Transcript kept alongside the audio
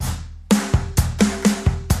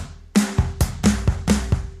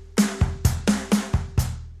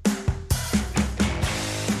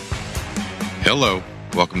Hello,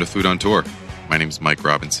 welcome to Food on Tour. My name is Mike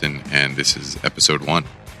Robinson, and this is episode 1.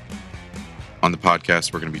 On the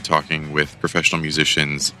podcast, we're going to be talking with professional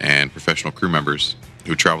musicians and professional crew members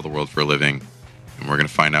who travel the world for a living, and we're going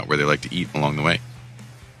to find out where they like to eat along the way.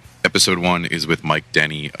 Episode 1 is with Mike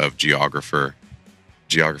Denny of Geographer.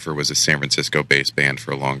 Geographer was a San Francisco-based band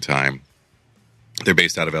for a long time. They're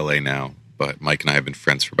based out of LA now, but Mike and I have been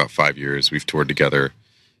friends for about 5 years. We've toured together.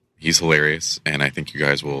 He's hilarious, and I think you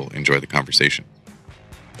guys will enjoy the conversation.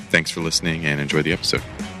 Thanks for listening, and enjoy the episode.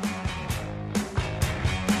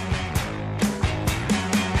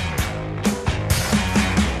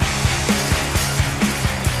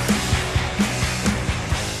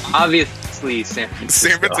 Obviously, San Francisco.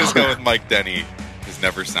 San Francisco with Mike Denny has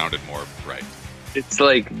never sounded more right. It's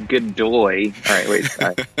like Godoy. All right, wait. All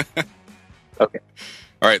right. Okay.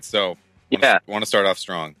 All right, so Yeah. want to start off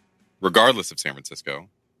strong. Regardless of San Francisco,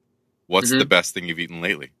 what's the best thing you've eaten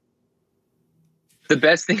lately? The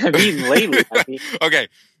best thing I've eaten lately. I mean, Okay,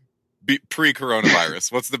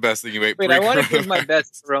 pre-coronavirus, what's the best thing you ate? wait, I want to give my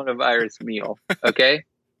best coronavirus meal. Okay.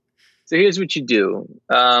 So here's what you do.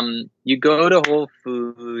 You go to Whole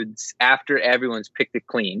Foods after everyone's picked it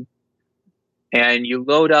clean, and you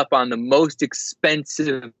load up on the most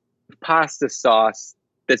expensive pasta sauce.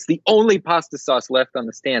 That's the only pasta sauce left on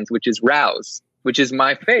the stands, which is Rouse, which is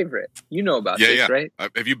my favorite. You know about this, right?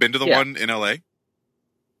 Have you been to the one in LA?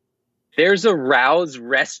 There's a Rouse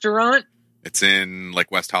restaurant. It's in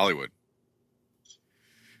like West Hollywood.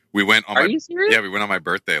 We went on Are you serious? Yeah, we went on my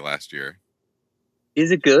birthday last year.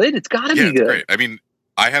 Is it good? It's got to be It's good. great. I mean,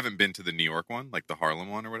 I haven't been to the New York one, like the Harlem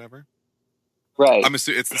one or whatever. Right. I'm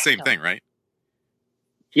assuming it's the same thing, right?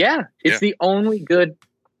 Yeah. It's the only good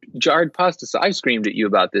jarred pasta. So I screamed at you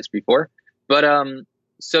about this before. But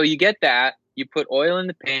so you get that. You put oil in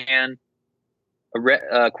the pan,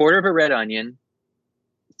 a quarter of a red onion,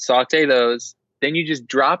 saute those. Then you just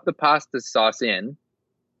drop the pasta sauce in,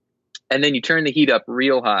 and then you turn the heat up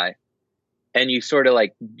real high, and you sort of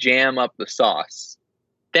like jam up the sauce.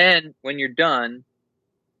 Then when you're done,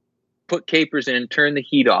 put capers in and turn the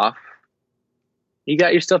heat off. You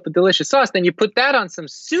got yourself a delicious sauce. Then you put that on some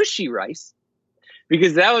sushi rice,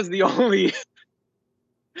 because that was the only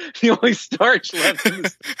starch left in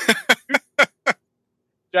the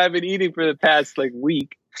which I've been eating for the past like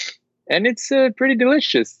week, and it's pretty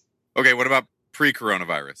delicious. Okay, what about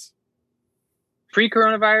pre-coronavirus?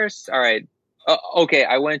 Pre-coronavirus, all right. Okay,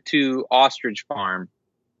 I went to Ostrich Farm,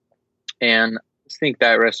 and I just think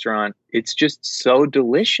that restaurant, it's just so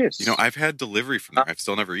delicious. You know, I've had delivery from there. I've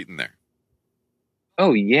still never eaten there.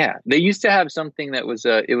 Oh yeah, they used to have something that was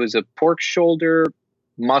it was a pork shoulder,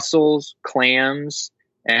 mussels, clams,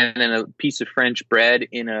 and then a piece of French bread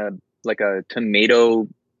in a tomato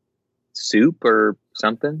soup or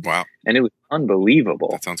something. Wow, and it was unbelievable.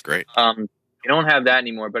 that sounds great. They don't have that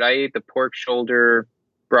anymore, but I ate the pork shoulder,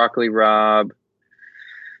 broccoli rabe,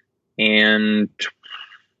 and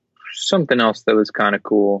something else that was kind of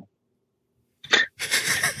cool.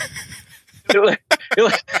 Really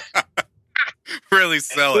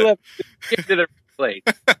sell it. Get to the plate.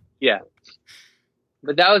 Yeah,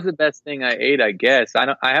 but that was the best thing I ate, I guess.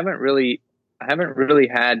 I haven't really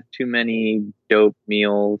had too many dope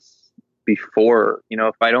meals before. You know,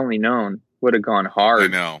 if I'd only known, would have gone hard. I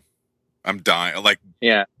know. I'm dying. Like,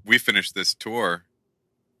 yeah, we finished this tour,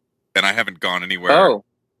 and I haven't gone anywhere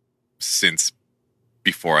since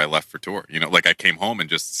before I left for tour. You know, like I came home and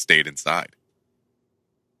just stayed inside.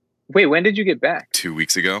 Wait, when did you get back? 2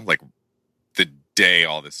 weeks ago, like the day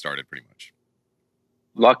all this started, pretty much.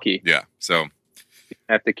 Lucky. Yeah, so you didn't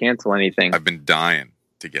have to cancel anything. I've been dying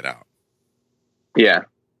to get out. Yeah.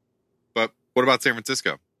 But what about San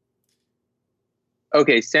Francisco?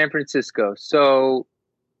 Okay, San Francisco. So,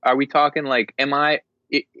 are we talking like? Am I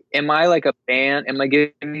like a band? Am I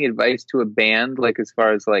giving advice to a band? Like as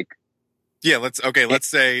far as like? Yeah, let's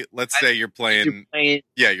say you're playing.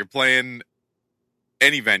 You're playing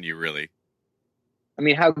any venue, really. I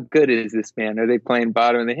mean, how good is this band? Are they playing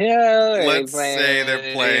Bottom of the Hill? Let's say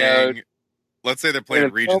they're playing. Let's say they're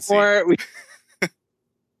playing Regency.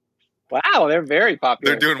 Wow, they're very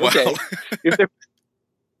popular. They're doing well.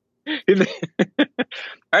 All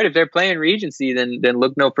right, if they're playing Regency, then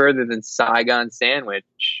look no further than Saigon Sandwich,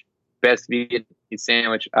 best Vietnamese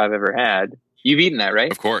sandwich I've ever had. You've eaten that,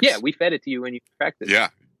 right? Of course. Yeah, we fed it to you when you practiced. Yeah,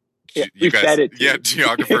 we fed it to you.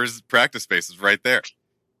 Geographer's practice space is right there.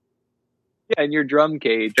 Yeah, in your drum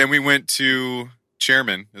cage. And we went to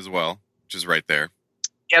Chairman as well, which is right there.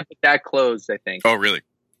 Yeah, but that closed, I think. Oh, really?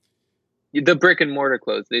 The brick and mortar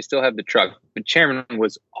closed. They still have the truck. But Chairman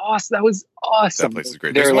was awesome. That was awesome. That place is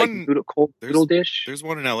great. They're like cold noodle dish. There's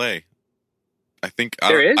one in LA. I think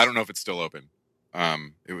There is? I don't know if it's still open.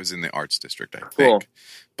 It was in the Arts District, I think. Cool.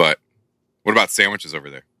 But what about sandwiches over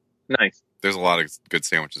there? Nice. There's a lot of good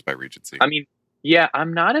sandwiches by Regency. I mean, yeah,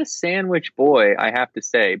 I'm not a sandwich boy, I have to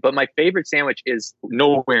say, but my favorite sandwich is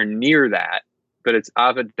nowhere near that, but it's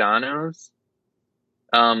Avedanos,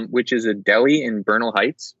 which is a deli in Bernal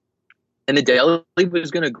Heights. And the deli was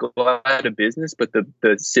going to go out of business, but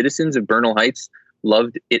the citizens of Bernal Heights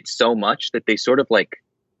loved it so much that they sort of like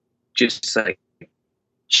just like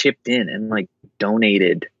chipped in and like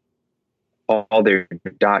donated all their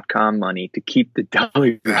 .com money to keep the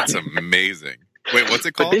deli. That's amazing. Wait, what's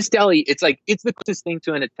it called? But this deli, it's the closest thing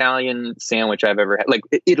to an Italian sandwich I've ever had, like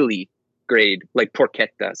Italy grade, like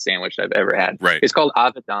porchetta sandwich I've ever had. Right. It's called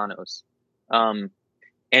Avedanos. And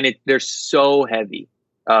they're so heavy,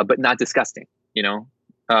 but not disgusting, you know?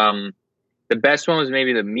 The best one was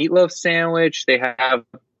maybe the meatloaf sandwich. They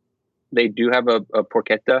do have a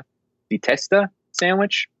porchetta di testa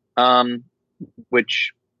sandwich,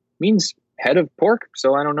 which means head of pork.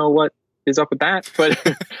 So I don't know what is up with that, but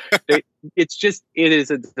it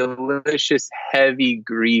is a delicious, heavy,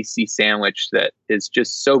 greasy sandwich that is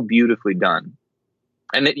just so beautifully done.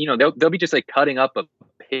 And that, you know, they'll be just like cutting up a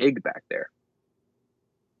pig back there.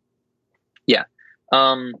 Yeah.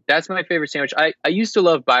 That's my favorite sandwich. I used to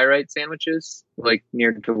love Bi-Rite sandwiches, like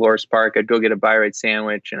near Dolores Park. I'd go get a Bi-Rite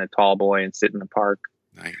sandwich and a tall boy and sit in the park.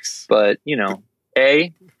 Nice. But, you know,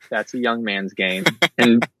 A, that's a young man's game.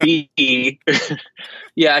 And B,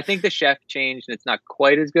 yeah, I think the chef changed and it's not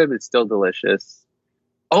quite as good, but it's still delicious.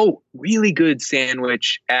 Oh, really good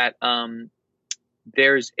sandwich at,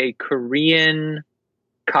 there's a Korean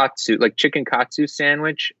katsu, like chicken katsu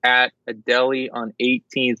sandwich at a deli on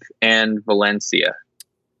 18th and Valencia.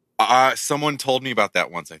 Someone told me about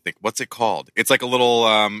that once, I think. What's it called? It's like a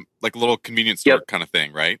little convenience store kind of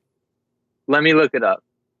thing, right? Let me look it up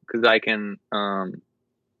because I can,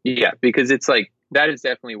 because it's like, that is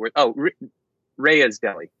definitely worth, Rhea's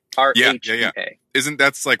Deli. R-H-E-A. Yeah. Isn't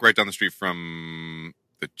that's like right down the street from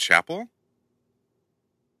the chapel?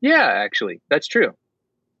 Yeah, actually, that's true.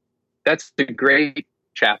 That's the great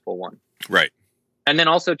chapel one. Right. And then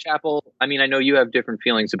also chapel, I mean, I know you have different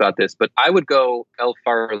feelings about this, but I would go El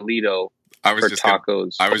Farolito for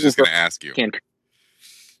tacos. I was just going to ask you. Cancun.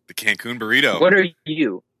 The Cancun burrito. What are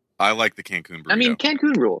you? I like the Cancun burrito. I mean,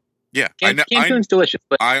 Cancun rule. Yeah. Cancun's delicious.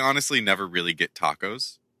 But I honestly never really get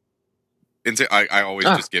tacos. I always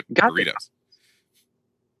just get burritos.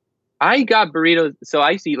 I got burritos. So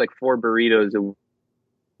I used to eat like 4 burritos a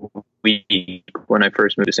week when I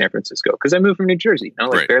first moved to San Francisco because I moved from New Jersey.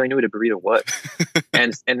 I barely knew what a burrito was.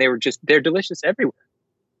 and they're delicious everywhere.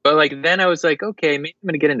 But like then I was like, okay, maybe I'm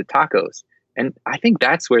going to get into tacos. And I think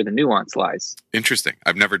that's where the nuance lies. Interesting.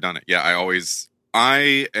 I've never done it. Yeah,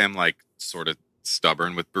 I am like sort of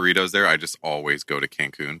stubborn with burritos there. I just always go to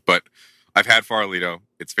Cancun. But I've had Farolito.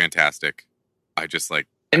 It's fantastic. I just like...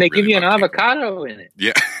 And they give you an avocado in it.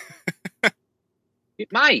 Yeah.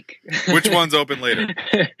 Mike. Which one's open later?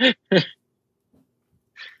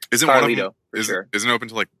 Isn't Farolito, one of them, for sure. Isn't it open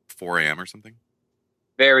till like 4 a.m. or something?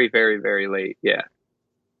 Very, very, very late. Yeah.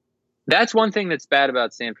 That's one thing that's bad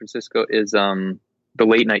about San Francisco is the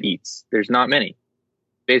late night eats. There's not many.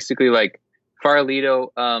 Basically, like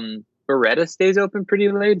Farolito, Beretta stays open pretty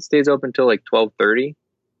late. It stays open till like 12:30,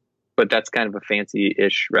 but that's kind of a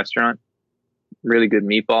fancy-ish restaurant. Really good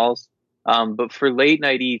meatballs. But for late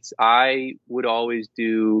night eats, I would always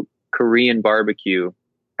do Korean barbecue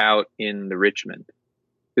out in the Richmond.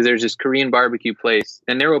 Because there's this Korean barbecue place,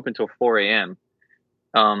 and they're open till 4 a.m.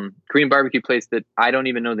 Korean barbecue place that I don't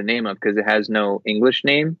even know the name of because it has no English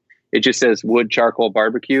name. It just says wood charcoal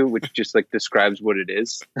barbecue, which just like describes what it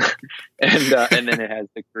is. and then it has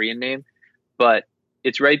the Korean name. But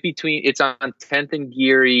it's right between, it's on 10th and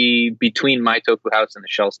Geary between Maitoku House and the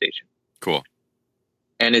Shell Station. Cool.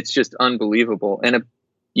 And it's just unbelievable. And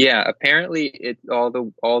apparently all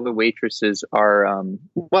the waitresses are,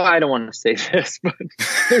 well, I don't want to say this, but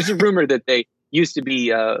there's a rumor that they used to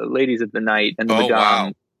be ladies of the night, and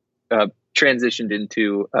the madame transitioned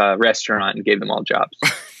into a restaurant and gave them all jobs.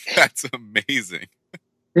 That's amazing.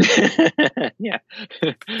 Yeah.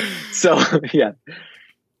 So, yeah.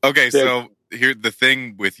 Okay, so here the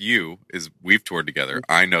thing with you is we've toured together.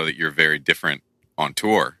 I know that you're very different on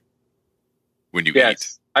tour when you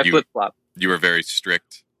eat. I flip-flop. You are very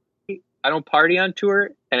strict. I don't party on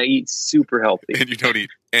tour, and I eat super healthy. And you don't eat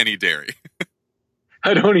any dairy.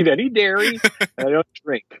 I don't eat any dairy. And I don't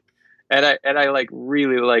drink. And I like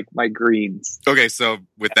really like my greens. Okay, so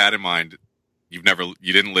with that in mind, you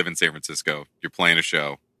didn't live in San Francisco. You're playing a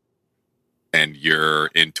show, and you're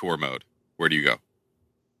in tour mode. Where do you go?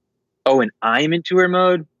 Oh, and I'm in tour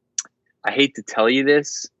mode. I hate to tell you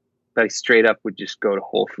this, I straight up would just go to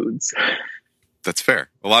Whole Foods. That's fair.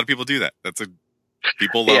 A lot of people do that.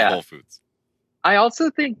 People love Whole Foods. I also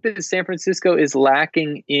think that San Francisco is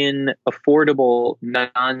lacking in affordable,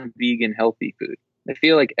 non-vegan, healthy food. I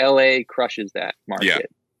feel like LA crushes that market. Yeah.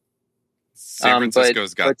 San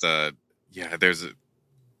Francisco's got I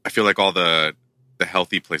feel like all the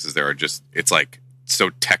healthy places there are just, it's like so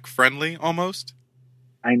tech friendly almost.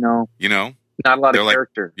 I know. You know? Not a lot of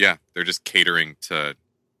character. Yeah. They're just catering to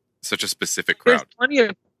such a specific crowd. There's plenty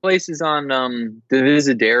of places on the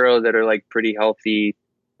Visadero that are like pretty healthy.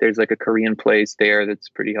 There's like a Korean place there that's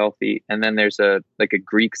pretty healthy. And then there's a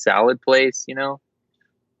Greek salad place, you know?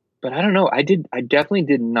 But I don't know. I definitely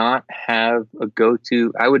did not have a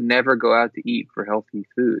go-to. I would never go out to eat for healthy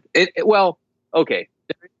food. Well, okay.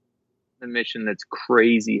 There's a Mission that's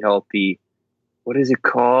crazy healthy. What is it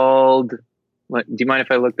called? Do you mind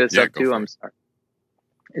if I look this up too? I'm sorry.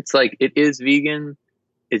 It's like, it is vegan.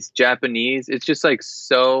 It's Japanese. It's just like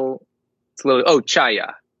so slowly. Oh,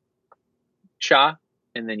 Chaya. Cha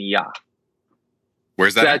and then Ya.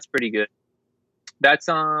 Where's that? That's pretty good. That's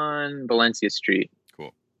on Valencia Street.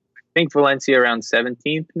 Cool. I think Valencia around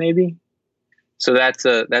 17th, maybe. So that's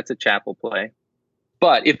a chapel play.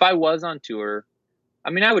 But if I was on tour,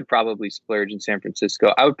 I mean, I would probably splurge in San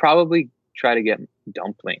Francisco. I would probably try to get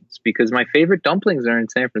dumplings because my favorite dumplings are in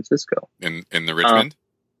San Francisco. In the Richmond?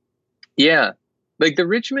 Yeah. Like the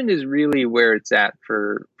Richmond is really where it's at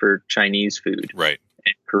for Chinese food. Right.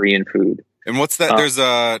 And Korean food. And what's that? There's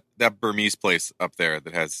that Burmese place up there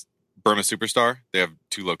that has Burma Superstar. They have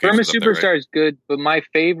 2 locations. Burma Superstar is good, but my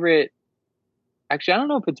favorite, actually, I don't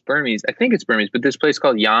know if it's Burmese. I think it's Burmese, but this place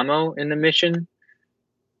called Yamo in the Mission.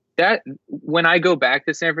 That when I go back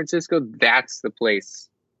to San Francisco, that's the place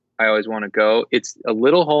I always want to go. It's a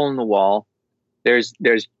little hole in the wall. There's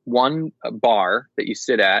one bar that you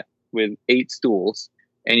sit at with 8 stools,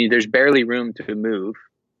 and there's barely room to move.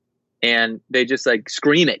 And they just like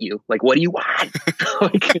scream at you, like, "What do you want?"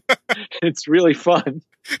 Like, it's really fun.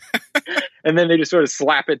 And then they just sort of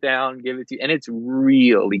slap it down, give it to you, and it's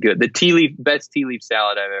really good. The best tea leaf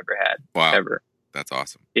salad I've ever had. Wow, ever. That's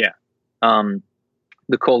awesome. Yeah,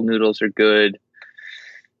 the cold noodles are good,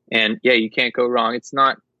 and yeah, you can't go wrong. It's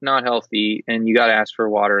not healthy, and you got to ask for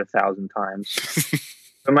water 1,000 times.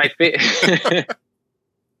 But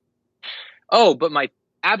but my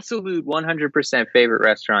absolute 100% favorite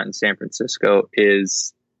restaurant in San Francisco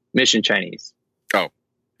is Mission Chinese. Oh,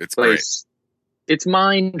 it's great. It's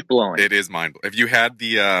mind blowing. It is mind blowing. Have you had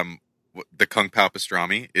the Kung Pao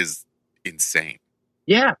pastrami? Is insane.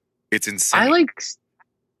 Yeah, it's insane. I like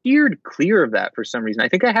steered clear of that for some reason. I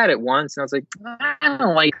think I had it once, and I was like, I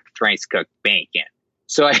don't like thrice cooked bacon,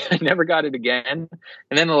 so I never got it again.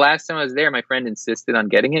 And then the last time I was there, my friend insisted on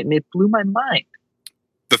getting it, and it blew my mind.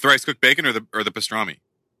 The thrice cooked bacon or the pastrami?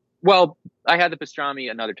 Well, I had the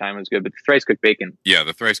pastrami another time. It was good, but the thrice cooked bacon. Yeah,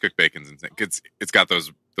 the thrice cooked bacon's insane. It's got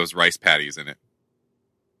those rice patties in it.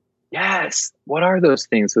 Yes. What are those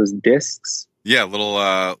things? Those discs? Yeah, little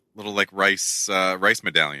like rice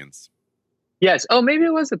medallions. Yes. Oh, maybe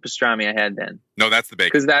it was the pastrami I had then. No, that's the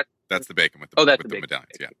bacon. Because that's the bacon with the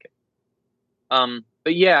medallions. Okay, yeah. Okay.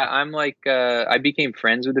 But yeah, I'm like, I became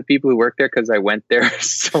friends with the people who work there because I went there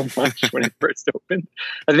so much when it first opened.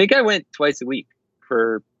 I think I went twice a week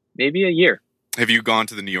for maybe a year. Have you gone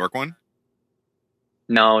to the New York one?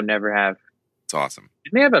 No, never have. It's awesome.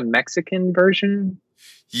 Didn't they have a Mexican version?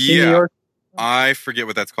 Yeah. In New York? I forget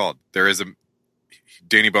what that's called. There is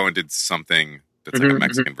Danny Bowen did something that's like a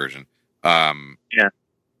Mexican version. Yeah.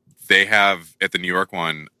 They have at the New York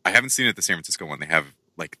one, I haven't seen it at the San Francisco one. They have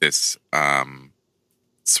like this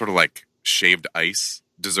sort of like shaved ice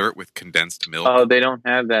dessert with condensed milk. Oh, they don't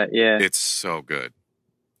have that. Yeah. It's so good.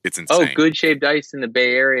 It's insane. Oh, good shaved ice in the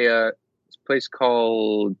Bay Area. This place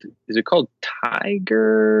is it called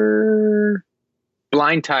Tiger?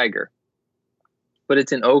 Blind Tiger. But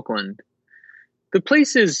it's in Oakland. The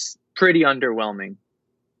place is pretty underwhelming.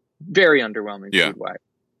 Very underwhelming food-wise.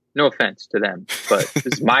 No offense to them, but this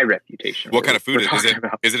is my reputation. What kind of food is it?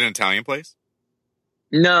 Is it an Italian place?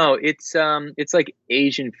 No, it's like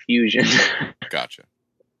Asian fusion. Gotcha.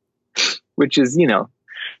 Which is,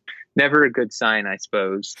 never a good sign, I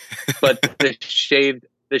suppose. But the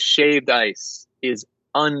shaved ice is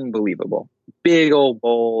unbelievable. Big old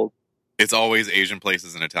bowl. It's always Asian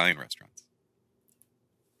places and Italian restaurants.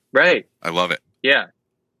 Right. I love it. Yeah.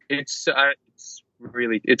 It's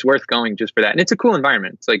worth going just for that. And it's a cool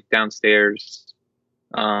environment. It's like downstairs.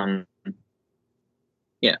 Yeah.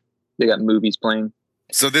 They got movies playing.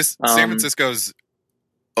 So this San Francisco's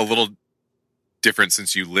a little different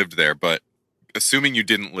since you lived there, but assuming you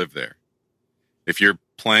didn't live there, if you're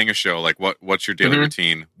playing a show, like what's your daily Mhm.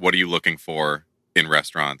 routine? What are you looking for in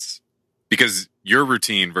restaurants? Because your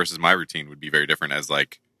routine versus my routine would be very different. As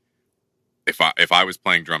like, if I was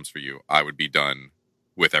playing drums for you, I would be done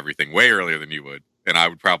with everything way earlier than you would, and I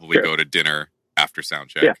would probably Sure. go to dinner after sound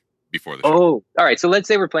check Yeah. before the show. Oh, all right. So let's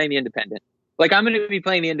say we're playing the Independent. Like I'm going to be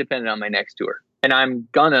playing the Independent on my next tour, and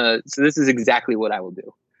so this is exactly what I will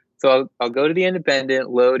do. So I'll go to the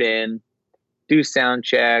Independent, load in, do sound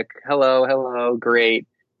check. Hello, great.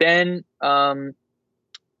 Then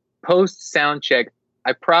post sound check,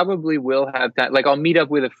 I probably will have time. Like I'll meet up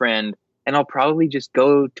with a friend, and I'll probably just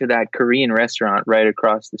go to that Korean restaurant right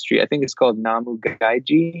across the street. I think it's called Namu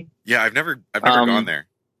Gaiji. Yeah, I've never gone there.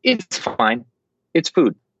 It's fine. It's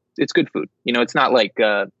food. It's good food. You know, it's not like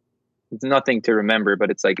it's nothing to remember, but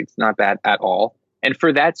it's like it's not bad at all. And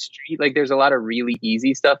for that street, like there's a lot of really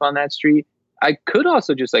easy stuff on that street. I could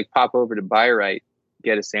also just like pop over to Byright,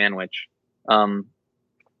 get a sandwich, because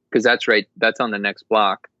that's on the next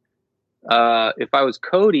block. If I was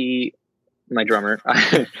Cody, my drummer,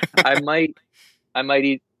 I might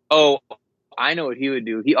eat. Oh, I know what he would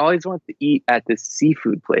do. He always wants to eat at this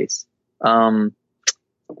seafood place.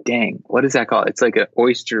 Dang, what is that called? It's like an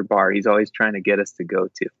oyster bar. He's always trying to get us to go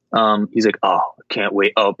to. He's like, oh, I can't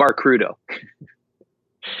wait. Oh, Bar Crudo.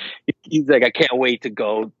 He's like, I can't wait to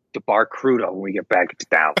go to Bar Crudo when we get back to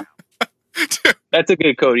town. That's a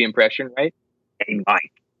good Cody impression, right? Hey,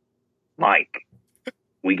 Mike,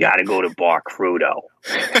 we got to go to Bar Crudo.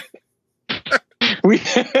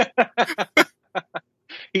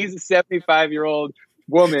 He's a 75-year-old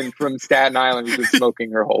woman from Staten Island who's been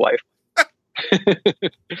smoking her whole life.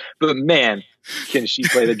 But man, can she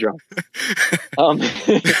play the drums.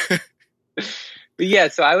 But yeah,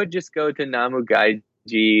 so I would just go to Namu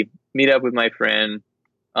Gaiji, meet up with my friend.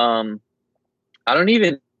 I don't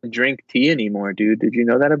even drink tea anymore, dude. Did you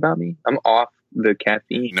know that about me? I'm off the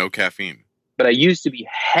caffeine. No caffeine. But I used to be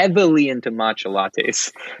heavily into matcha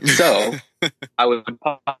lattes. So I would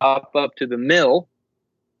pop up to the mill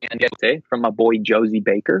and get a latte from my boy Josie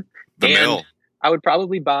Baker. The mill. I would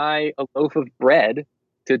probably buy a loaf of bread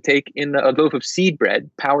to take in a loaf of seed bread,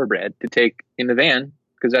 power bread, to take in the van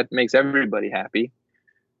because that makes everybody happy.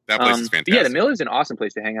 That place is fantastic. Yeah, the mill is an awesome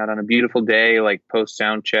place to hang out on a beautiful day, like post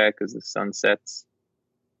sound check as the sun sets.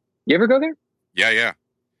 You ever go there? Yeah.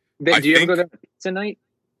 Do you ever go there on pizza night?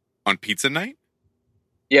 On pizza night?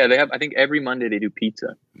 Yeah, they have. I think every Monday they do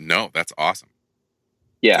pizza. No, that's awesome.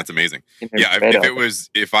 Yeah, that's amazing. Yeah,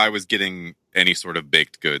 if I was getting any sort of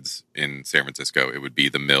baked goods in San Francisco, it would be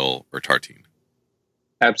the Mill or Tartine.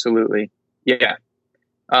 Absolutely. Yeah.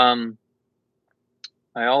 I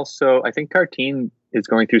think Tartine is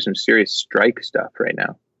going through some serious strike stuff right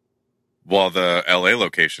now. Well, the LA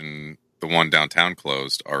location, the one downtown,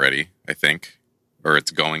 closed already, I think. Or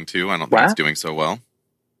it's going to. I don't think it's doing so well.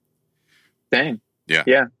 Dang.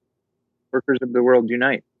 Yeah. Workers of the world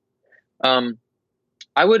unite.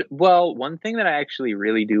 One thing that I actually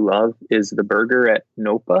really do love is the burger at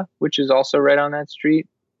Nopa, which is also right on that street.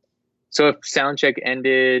 So if soundcheck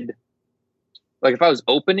ended, like if I was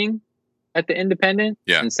opening at the Independent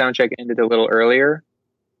and soundcheck ended a little earlier,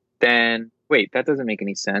 then wait, that doesn't make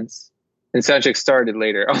any sense. And soundcheck started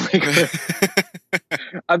later. Oh my God.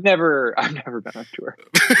 I've never been on tour.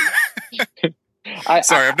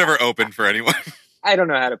 I've never opened for anyone. I don't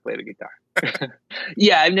know how to play the guitar.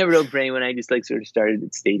 Yeah, I've never opened for anyone. I just like sort of started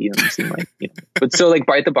at stadiums and like, you know. But so like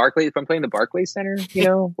at the Barclays, if I'm playing the Barclays Center, you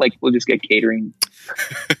know, like we'll just get catering.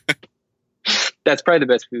 That's probably the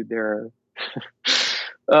best food there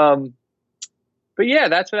are. But yeah,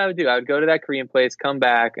 that's what I would do. I would go to that Korean place, come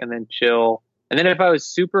back, and then chill. And then if I was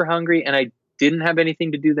super hungry and I didn't have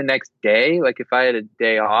anything to do the next day, like if I had a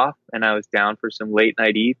day off and I was down for some late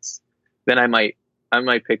night eats, then I might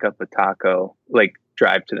pick up a taco, like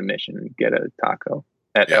drive to the Mission and get a taco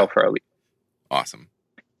at El Farolito. Awesome.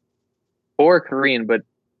 Or Korean, but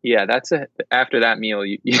yeah, after that meal,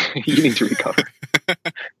 you need to recover.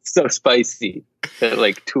 So spicy at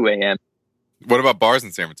like 2 a.m. What about bars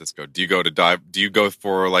in San Francisco? Do you go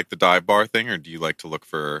for like the dive bar thing, or do you like to look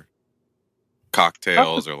for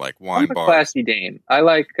cocktails or like wine bars? I'm a classy Dane. I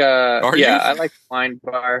like I like wine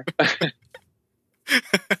bar.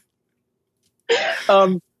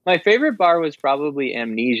 My favorite bar was probably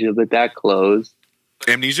Amnesia, but that closed.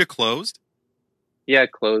 Amnesia closed? Yeah,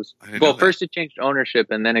 it closed. Well, first it changed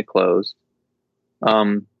ownership and then it closed.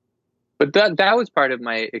 But that was part of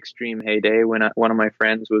my extreme heyday when one of my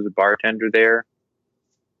friends was a bartender there.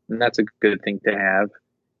 And that's a good thing to have.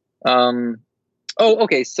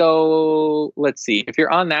 Okay. So let's see. If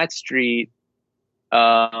you're on that street,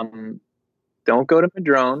 don't go to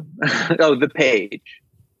Madrone. The Page.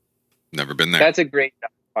 Never been there. That's a great dive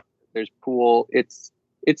bar. There's pool. It's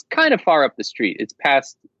kind of far up the street. It's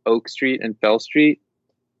past Oak Street and Fell Street.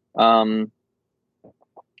 There's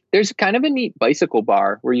kind of a neat bicycle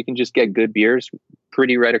bar where you can just get good beers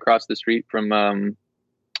pretty right across the street from the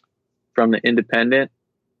Independent.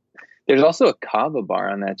 There's also a kava bar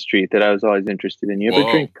on that street that I was always interested in. You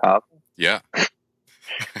ever drink kava? Yeah.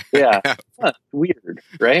 Yeah. Huh, weird,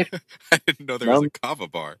 right? I didn't know there was a kava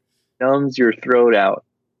bar. Numbs your throat out.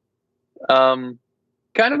 Kind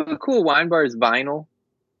of a cool wine bar is Vinyl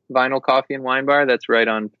Coffee and Wine Bar. That's right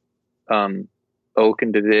on Oak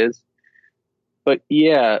and Deviz. But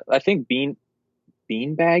yeah, I think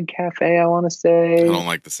Beanbag Cafe, I want to say. I don't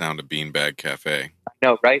like the sound of Beanbag Cafe.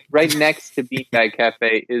 No, right next to Beanbag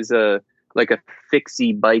Cafe is a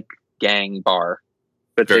fixie bike gang bar.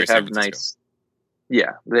 But Very they have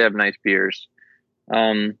they have nice beers.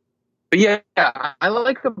 But yeah, I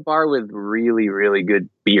like a bar with really, really good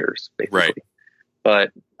beers, basically. Right.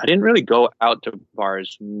 But I didn't really go out to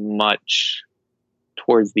bars much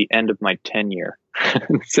towards the end of my tenure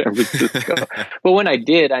in San Francisco. But when I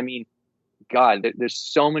did, I mean, God, there's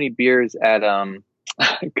so many beers at I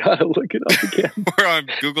gotta look it up again. We're on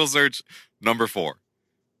Google search number 4.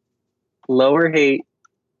 Lower Haight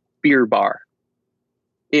Beer Bar.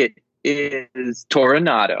 It is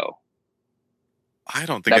Toronado. I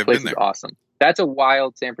don't think I've place been there. Is awesome. That's a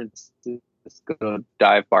wild San Francisco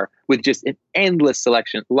dive bar with just an endless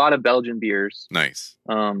selection. A lot of Belgian beers. Nice.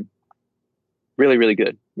 Really, really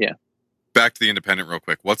good. Yeah. Back to the Independent real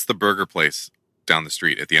quick. What's the burger place down the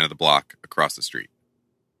street at the end of the block across the street?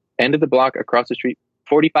 End of the block across the street.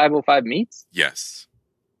 4505 Meats? Yes.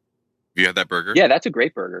 Have you had that burger? Yeah, that's a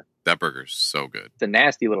great burger. That burger's so good. It's a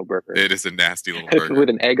nasty little burger. It is a nasty little burger. With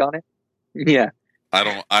an egg on it? Yeah.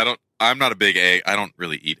 I'm not a big egg. I don't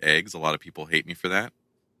really eat eggs. A lot of people hate me for that.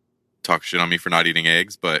 Talk shit on me for not eating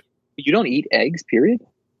eggs, but you don't eat eggs, period?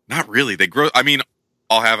 Not really.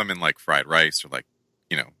 I'll have them in like fried rice or like,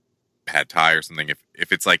 pad thai or something.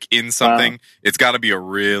 If it's like in something, it's got to be a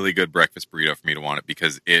really good breakfast burrito for me to want it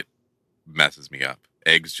because it messes me up.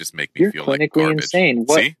 Eggs just make me feel like garbage. Insane.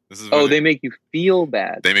 What? See? They make you feel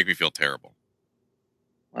bad. They make me feel terrible.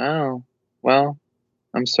 Wow. Well,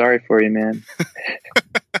 I'm sorry for you, man.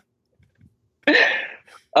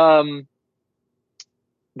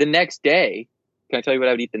 The next day, can I tell you what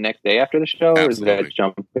I would eat the next day after the show? Absolutely. Or is that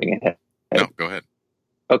jumping ahead? No, go ahead.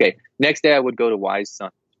 Okay. Next day I would go to Wise Sun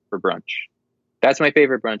for brunch. That's my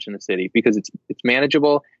favorite brunch in the city because it's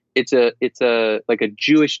manageable. It's a like a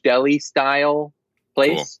Jewish deli style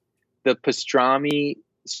place. Cool. The pastrami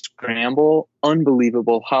scramble,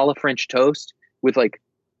 unbelievable. Challah French toast with like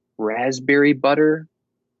raspberry butter.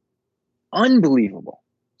 Unbelievable.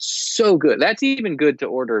 So good. That's even good to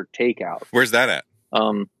order takeout. Where's that at?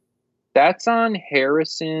 That's on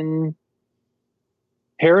Harrison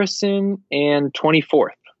and 24th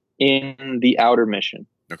in the Outer Mission.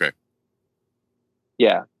 Okay.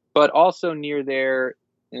 Yeah. But also near there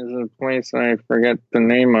is a place I forget the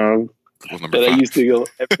name of that 5. I used to go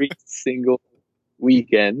every single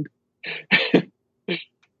weekend.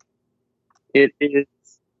 It is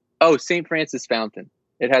St. Francis Fountain.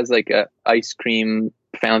 It has like a ice cream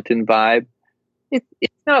fountain vibe.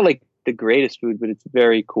 It's not like the greatest food, but it's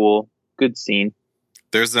very cool. Good scene.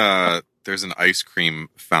 There's an ice cream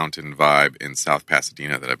fountain vibe in South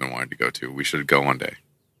Pasadena that I've been wanting to go to. We should go one day.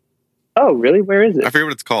 Oh, really? Where is it? I forget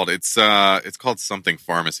what it's called. It's called something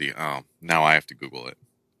pharmacy. Oh, now I have to Google it.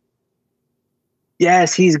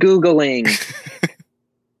 Yes, he's Googling.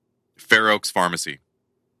 Fair Oaks Pharmacy.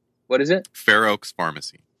 What is it? Fair Oaks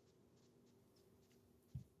Pharmacy.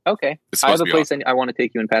 Okay. I have a place awesome. I want to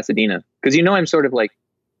take you in Pasadena. Because I'm sort of like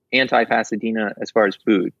anti-Pasadena as far as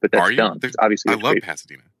food. But that's dumb. Obviously, I love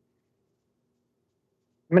Pasadena.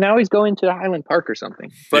 I always go into Highland Park or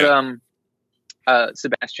something. But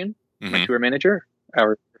Sebastian, my tour manager,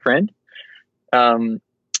 our friend, and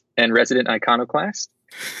resident iconoclast,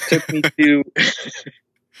 took me to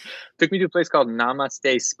a place called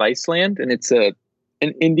Namaste Spiceland, and it's an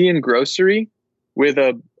Indian grocery with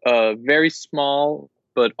a very small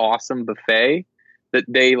but awesome buffet that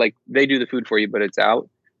they do the food for you, but it's out,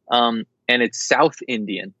 and it's South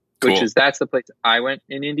Indian. Cool. That's the place I went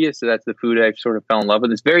in India, so that's the food I sort of fell in love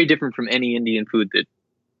with. It's very different from any Indian food that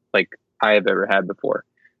I have ever had before.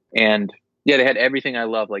 And yeah, they had everything I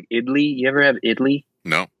love, like idli. You ever have idli?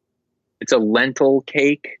 No. It's a lentil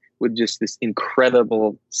cake with just this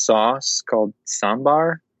incredible sauce called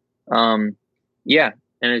sambar. Yeah,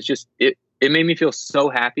 and it's just it made me feel so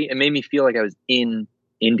happy. It made me feel like I was in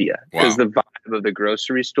India because the vibe of the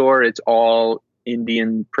grocery store, it's all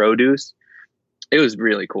Indian produce. It was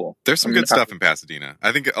really cool. There's some good stuff in Pasadena.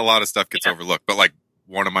 I think a lot of stuff gets overlooked, but like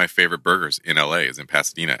one of my favorite burgers in LA is in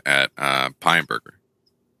Pasadena at Pie & Burger.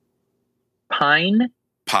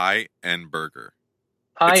 Pie and Burger.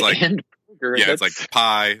 And Burger. Yeah, it's like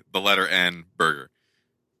pie, the letter N, burger.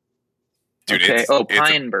 Dude, okay.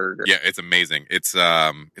 Pie and Burger. Yeah, it's amazing. It's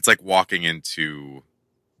like walking into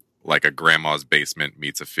like a grandma's basement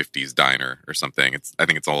meets a 50s diner or something. I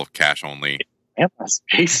think it's all cash only. Grandma's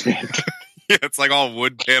basement. Yeah, it's like all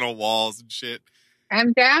wood panel walls and shit.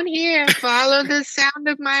 I'm down here. Follow the sound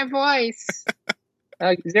of my voice.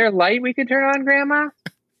 Is there a light we could turn on, Grandma?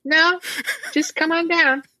 No, just come on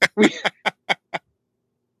down.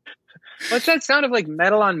 What's that sound of like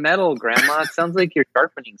metal on metal, Grandma? It sounds like you're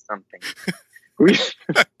sharpening something.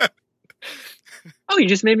 Oh, you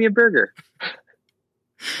just made me a burger.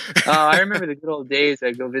 I remember the good old days.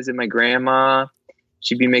 I'd go visit my grandma.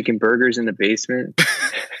 She'd be making burgers in the basement.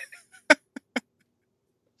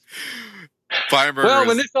 Pie and Burger. Well,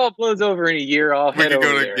 when this all blows over in a year, I'll head over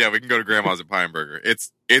there. Yeah, we can go to Grandma's at Pie and Burger.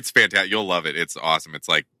 It's fantastic. You'll love it. It's awesome. It's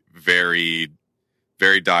like very,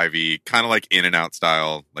 very divey, kind of like In-N-Out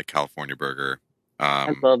style, like California burger.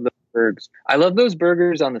 I love those burgers. I love those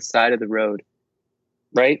burgers on the side of the road,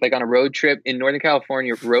 right? Like on a road trip in Northern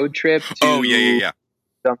California, road trip to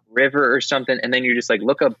some river or something, and then you just like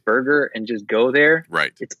look up burger and just go there.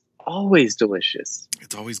 Right. It's always delicious.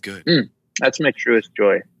 It's always good. That's my truest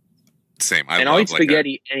joy. Same. I'll eat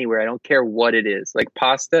spaghetti anywhere. I don't care what it is. Like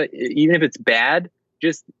pasta, even if it's bad,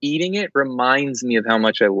 just eating it reminds me of how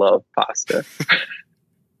much I love pasta.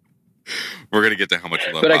 We're going to get to how much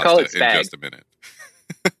you love pasta I call it in just a minute.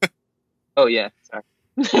 Oh, yeah. Sorry.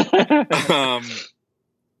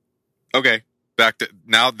 Okay. Back to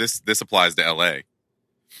now. This applies to LA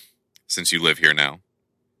since you live here now.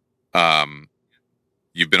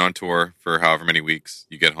 You've been on tour for however many weeks.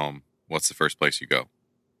 You get home. What's the first place you go?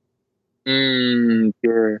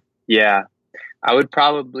 Sure. Yeah. I would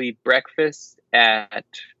probably breakfast at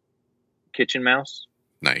Kitchen Mouse.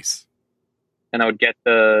 Nice. And I would get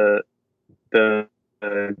the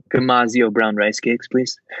Gamazio brown rice cakes,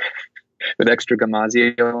 please. With extra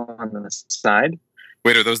Gamazio on the side.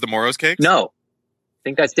 Wait, are those the Moro's cakes? No. I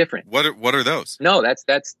think that's different. What are those? No, that's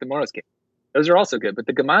the Moro's cake. Those are also good. But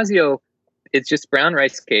the Gamazio, it's just brown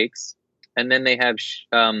rice cakes. And then they have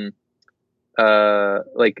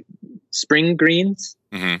like spring greens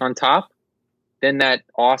on top. Then that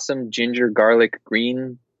awesome ginger garlic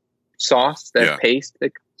green sauce, that paste.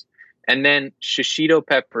 And then shishito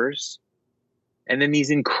peppers. And then these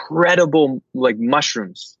incredible like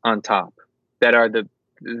mushrooms on top that are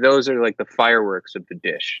those are like the fireworks of the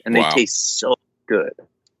dish. And they taste so good.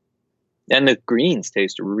 And the greens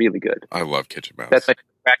taste really good. I love Kitchen Mouse. That's like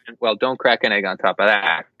don't crack an egg on top of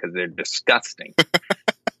that because they're disgusting.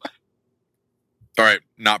 All right,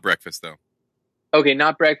 not breakfast though. Okay,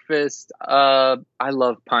 not breakfast. I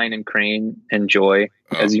love Pine and Crane and Joy,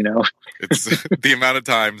 as you know. It's the amount of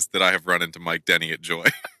times that I have run into Mike Denny at Joy.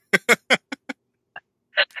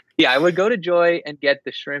 Yeah, I would go to Joy and get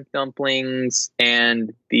the shrimp dumplings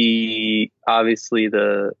and obviously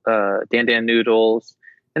the Dan Dan noodles,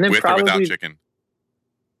 and then with probably or without chicken.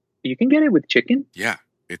 You can get it with chicken. Yeah,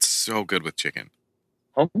 it's so good with chicken.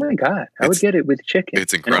 Oh my god, I would get it with chicken.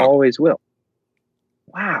 It's incredible. And always will.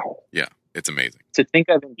 Wow. Yeah, it's amazing. To think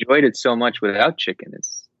I've enjoyed it so much without chicken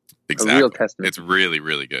is a real testament. It's really,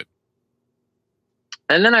 really good.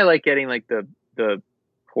 And then I like getting like the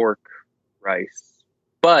pork rice.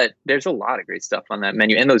 But there's a lot of great stuff on that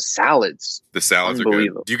menu, and those salads. The salads are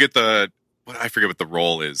good. Do you get I forget what the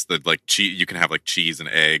roll is. The like cheese. You can have like cheese and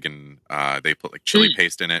egg, and they put like chili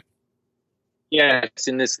paste in it. Yeah, it's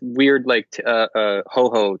in this weird like ho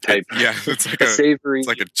ho type. It's like a savory. It's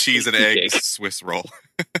like a cheese and egg Swiss roll.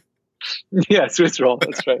 Yeah, Swiss roll.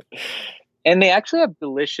 That's right. And they actually have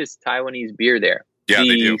delicious Taiwanese beer there. Yeah,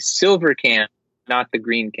 they do. Silver can, not the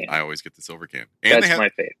green can. I always get the silver can. And that's my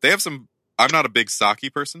favorite. They have some. I'm not a big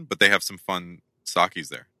sake person, but they have some fun sakes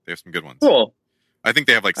there. They have some good ones. Cool. I think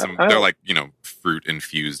they have like some. They're like fruit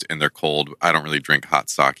infused, and they're cold. I don't really drink hot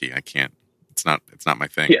sake. I can't. It's not my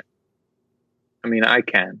thing. Yeah. I mean, I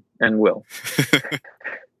can and will.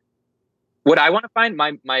 What I want to find,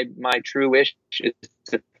 my true wish is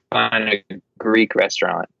to find a Greek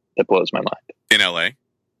restaurant that blows my mind in LA.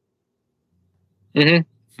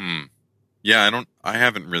 Mm-hmm. Yeah, I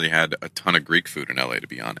haven't really had a ton of Greek food in LA, to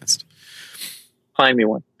be honest. Find me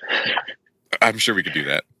one. I'm sure we could do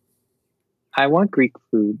that. I want Greek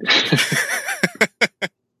food.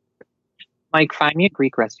 Mike, find me a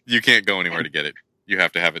Greek restaurant. You can't go anywhere to get it. You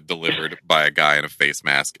have to have it delivered by a guy in a face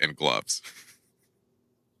mask and gloves.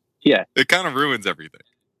 Yeah. It kind of ruins everything.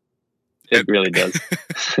 It really does.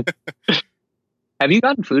 Have you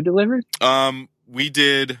gotten food delivered? We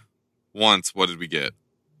did once. What did we get?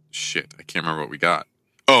 Shit, I can't remember what we got.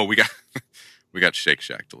 Oh, we got Shake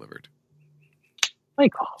Shack delivered.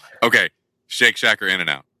 Michael. Okay, Shake Shack or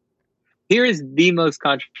In-N-Out? Here is the most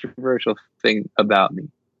controversial thing about me.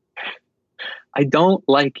 I don't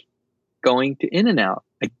like going to In-N-Out.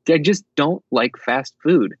 I just don't like fast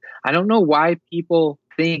food. I don't know why people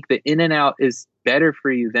think that In-N-Out is better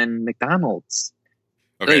for you than McDonald's.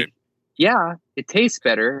 Okay. Like, yeah, it tastes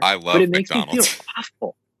better. I love but it makes McDonald's. me feel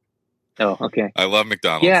awful. Oh, okay. I love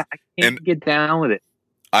McDonald's. Yeah, I can't get down with it.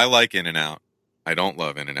 I like In-N-Out. I don't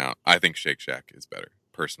love In-N-Out. I think Shake Shack is better,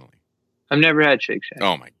 personally. I've never had Shake Shack.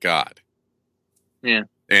 Oh, my God. Yeah.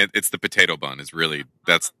 And it's the potato bun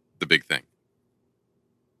that's the big thing.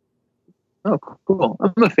 Oh, cool.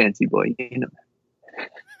 I'm a fancy boy, you know.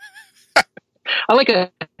 I like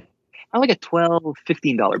a $12,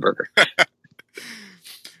 $15 burger. All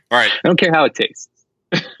right. I don't care how it tastes.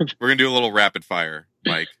 We're going to do a little rapid fire,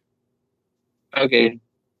 Mike. Okay.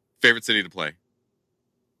 Favorite city to play?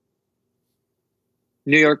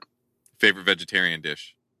 New York. Favorite vegetarian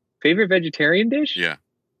dish? Favorite vegetarian dish? Yeah.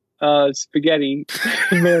 Spaghetti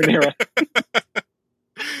marinara.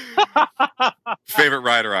 Favorite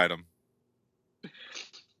rider item?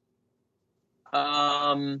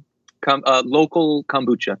 Local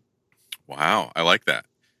kombucha. Wow, I like that.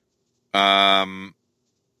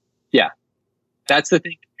 Yeah, that's the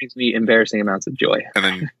thing that brings me embarrassing amounts of joy. And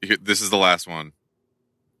then this is the last one.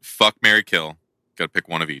 Fuck, marry, kill. Got to pick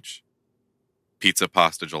one of each. Pizza,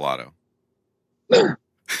 pasta, gelato.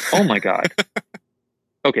 Oh my God.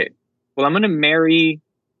 Okay. Well, I'm gonna marry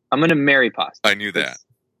pasta. I knew that.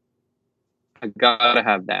 I gotta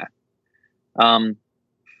have that.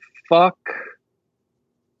 Fuck.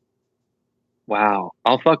 Wow.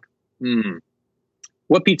 I'll fuck.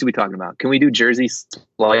 What pizza are we talking about? Can we do Jersey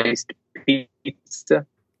sliced pizza?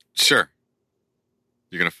 Sure.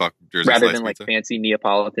 You're gonna fuck Jersey rather sliced than like pizza? fancy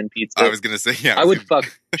Neapolitan pizza. I was gonna say, yeah. I would fuck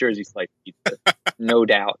Jersey sliced pizza, no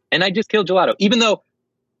doubt. And I just kill gelato, even though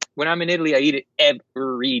when I'm in Italy, I eat it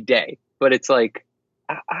every day. But it's like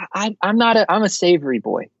I'm a savory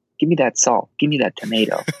boy. Give me that salt. Give me that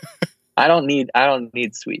tomato. I don't need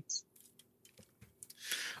sweets.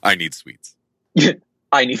 I need sweets.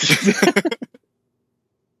 I need sweets.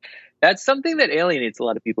 That's something that alienates a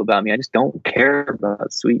lot of people about me. I just don't care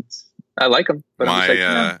about sweets. I like them, but I'm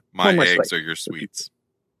just like, my eggs are your sweets.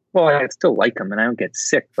 Well, I still like them, and I don't get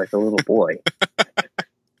sick like a little boy.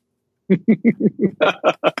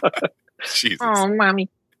 Jesus. Oh, mommy.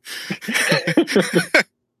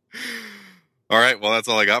 All right. Well, that's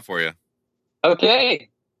all I got for you. Okay.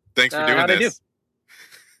 Thanks for doing this.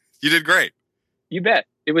 You did great. You bet.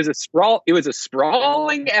 It was a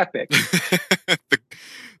sprawling epic.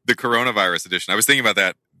 the coronavirus edition. I was thinking about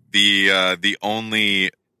that. The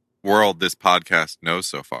only world this podcast knows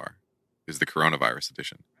so far is the coronavirus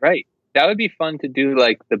edition. Right. That would be fun to do,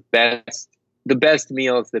 like the best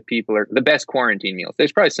meals that people are, the best quarantine meals.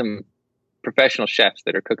 There's probably some professional chefs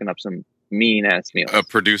that are cooking up some mean ass meals. A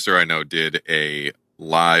producer I know did a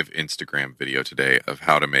live Instagram video today of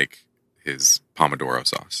how to make his pomodoro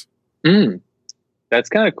sauce. That's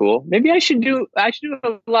kind of cool. Maybe I should do a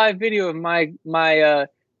live video of my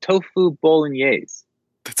tofu bolognese.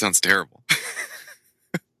 That sounds terrible.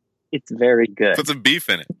 It's very good. Put some beef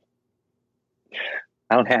in it.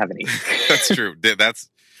 I don't have any. That's true. That's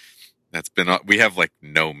been. We have like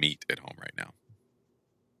no meat at home right now.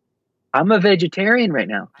 I'm a vegetarian right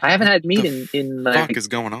now. I haven't had meat in like fuck is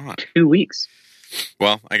going on? 2 weeks.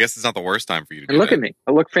 Well, I guess it's not the worst time for you to do look that. at me.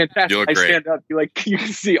 I look fantastic. You look I great. stand up. You can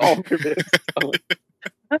see all of this. I'm like,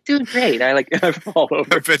 I'm doing great. I fall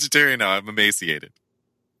over. I'm vegetarian now. I'm emaciated.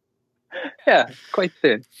 Yeah, quite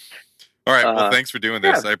thin. All right. Well, thanks for doing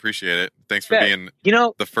this. Yeah. I appreciate it. Thanks for being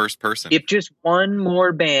the first person. If just one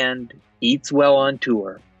more band eats well on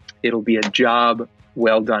tour, it'll be a job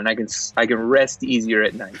well done. I can rest easier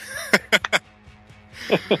at night.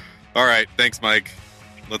 All right. Thanks, Mike.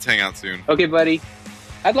 Let's hang out soon. Okay, buddy.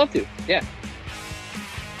 I'd love to. Yeah.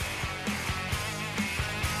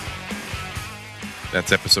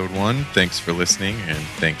 That's episode 1. Thanks for listening, and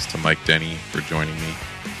thanks to Mike Denny for joining me.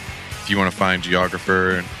 If you want to find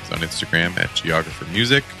Geographer, it's on Instagram at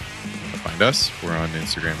geographermusic. Find us. We're on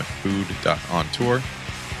Instagram at food.ontour.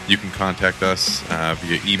 You can contact us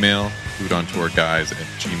via email,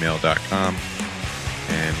 foodontourguys@gmail.com.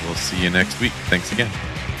 And we'll see you next week. Thanks again.